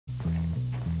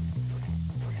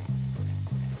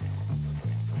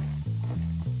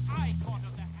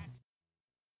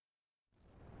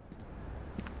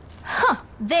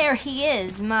There he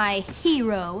is, my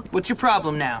hero. What's your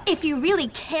problem now? If you really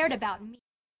cared about me...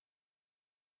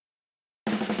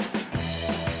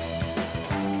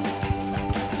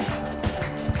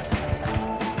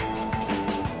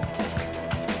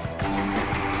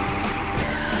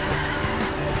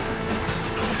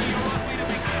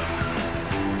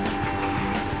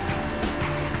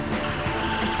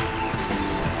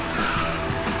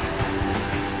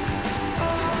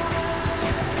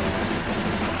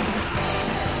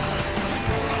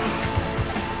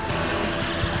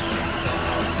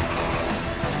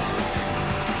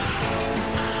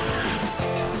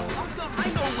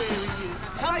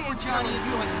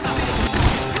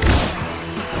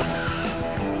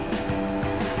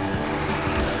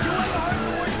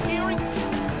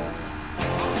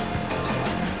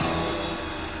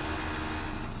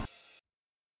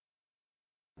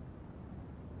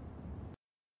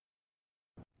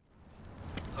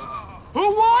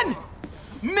 Who won?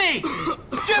 Me!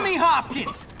 Jimmy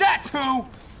Hopkins! That's who!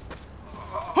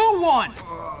 Who won?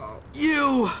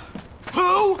 You!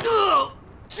 Who?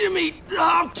 Jimmy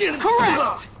Hopkins!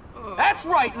 Correct! That's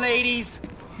right, ladies!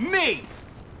 Me!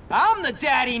 I'm the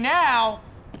daddy now!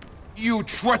 You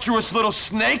treacherous little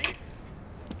snake!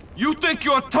 You think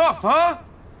you're tough, huh?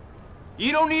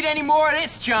 You don't need any more of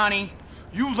this, Johnny.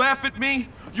 You laugh at me?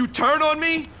 You turn on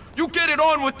me? You get it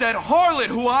on with that harlot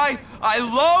who I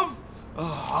love?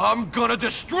 I'm gonna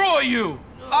destroy you!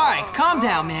 Alright, calm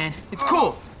down, man. It's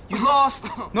cool. You lost.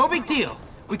 No big deal.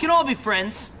 We can all be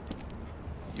friends.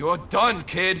 You're done,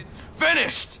 kid.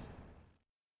 Finished!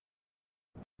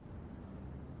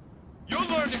 You'll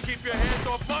learn to keep your hands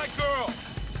off my girl!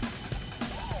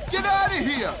 Get out of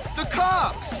here! The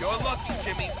cops! You're lucky,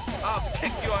 Jimmy. I'll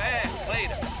kick your ass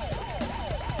later.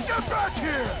 Get back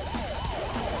here!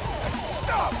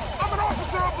 Stop! I'm an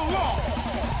officer of the law!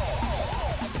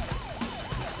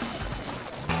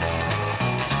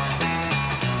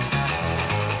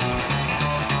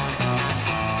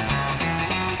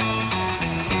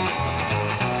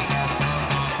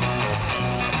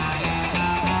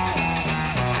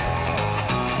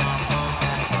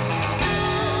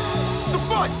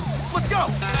 Let's go!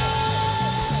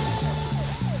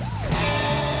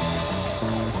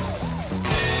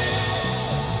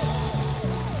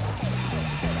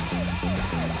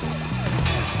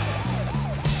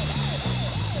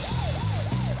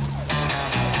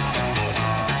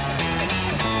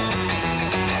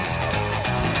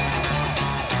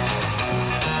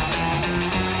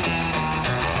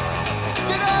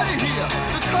 Get out of here!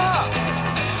 The cops!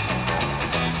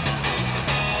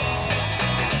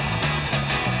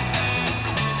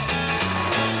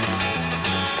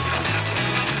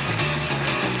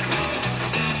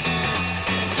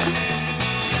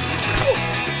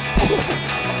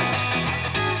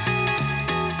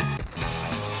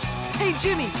 Hey,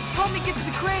 Jimmy, help me get to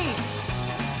the crane!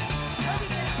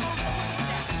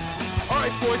 All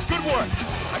right, boys, good work.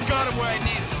 I got him where I need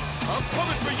him. I'm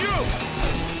coming for you!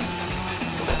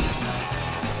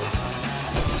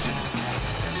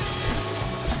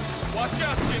 Watch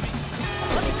out, Jimmy.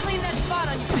 Let me clean that spot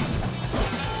on your face.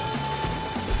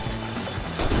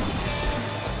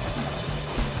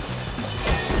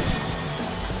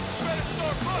 Better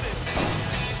start running.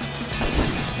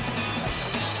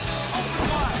 Open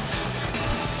wide.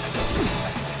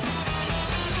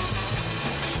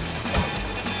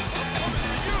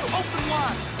 Open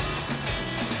wide.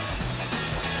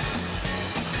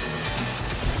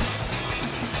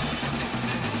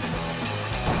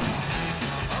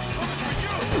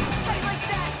 How do you like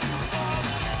that, Gooseball?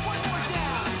 One more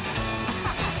down.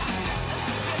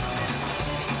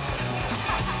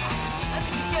 Let's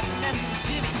get the messing with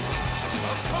Jimmy.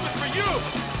 I'm coming for you!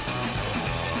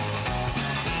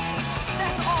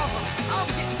 That's all of them. I'm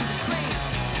getting to the crane.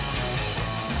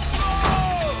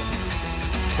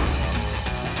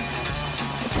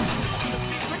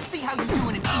 Let's see how you do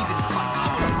in an even fight.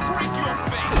 I'm gonna break your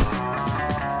face!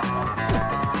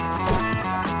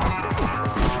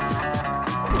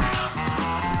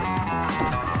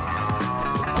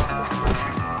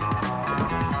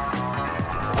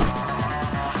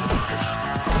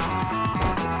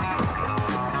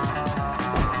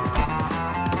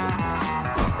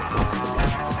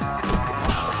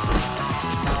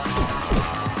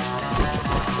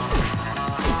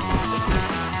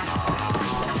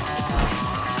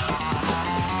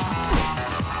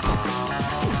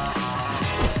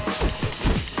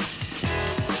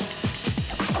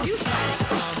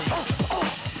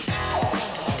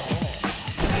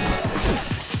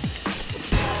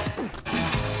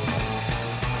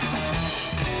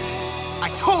 I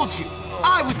told you,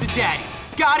 I was the daddy.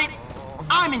 Got it?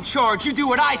 I'm in charge, you do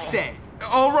what I say.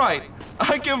 All right.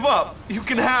 I give up. You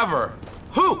can have her.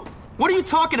 Who? What are you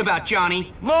talking about,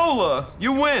 Johnny? Lola,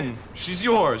 you win. She's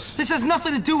yours. This has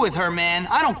nothing to do with her, man.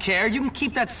 I don't care. You can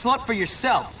keep that slut for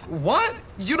yourself. What?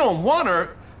 You don't want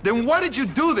her? Then why did you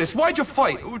do this? Why'd you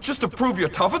fight? Just to prove you're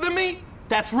tougher than me?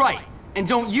 That's right. And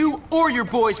don't you or your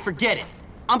boys forget it.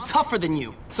 I'm tougher than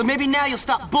you, so maybe now you'll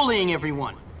stop bullying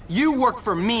everyone. You work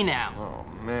for me now.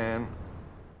 Oh, man.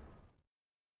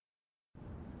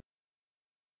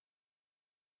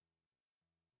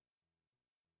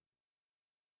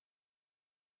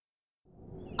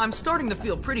 I'm starting to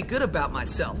feel pretty good about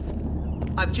myself.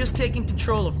 I've just taken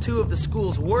control of 2 of the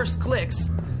school's worst cliques,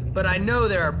 but I know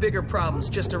there are bigger problems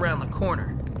just around the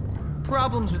corner.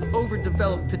 Problems with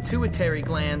overdeveloped pituitary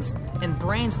glands and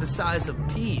brains the size of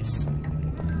peas.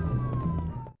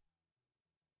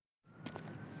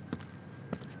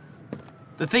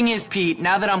 The thing is, Pete,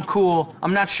 now that I'm cool,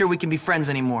 I'm not sure we can be friends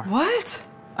anymore. What?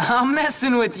 I'm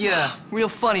messing with you. Real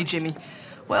funny, Jimmy.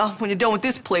 Well, when you're done with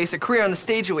this place, a career on the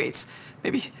stage awaits.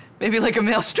 Maybe like a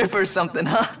male stripper or something,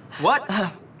 huh? What?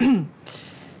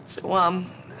 So,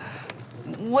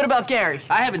 what about Gary?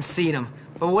 I haven't seen him,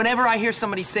 but whenever I hear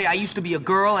somebody say I used to be a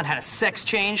girl and had a sex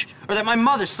change, or that my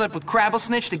mother slept with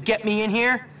Crabblesnitch to get me in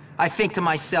here, I think to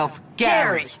myself,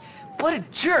 Gary! What a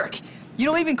jerk! You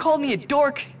don't even call me a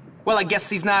dork. Well, I guess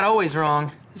he's not always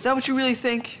wrong. Is that what you really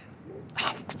think?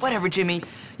 Whatever, Jimmy.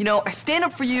 You know, I stand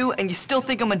up for you, and you still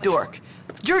think I'm a dork.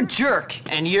 You're a jerk.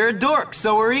 And you're a dork,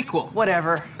 so we're equal.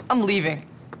 Whatever. I'm leaving.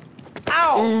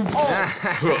 Ow!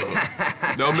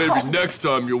 Oh. Now maybe next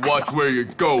time you'll watch where you're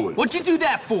going. What'd you do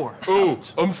that for? Oh,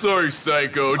 I'm sorry,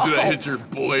 Psycho. Did I hit your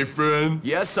boyfriend?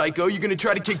 Yeah, Psycho, you gonna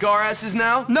try to kick our asses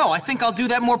now? No, I think I'll do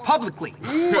that more publicly.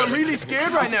 Ooh, I'm really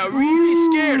scared right now,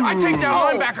 really scared. I take down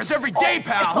linebackers every day,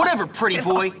 pal. Whatever, pretty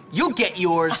boy. You'll get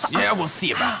yours. Yeah, we'll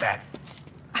see about that.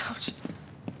 Ouch.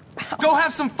 Go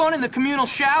have some fun in the communal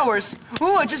showers.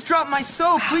 Ooh, I just dropped my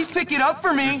soap. Please pick it up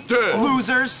for me. Dad.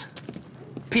 Losers.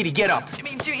 Petey, get up.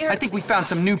 Jimmy, I think we found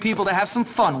some new people to have some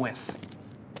fun with.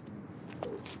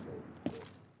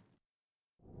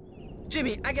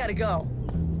 Jimmy, I gotta go.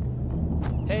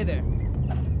 Hey there.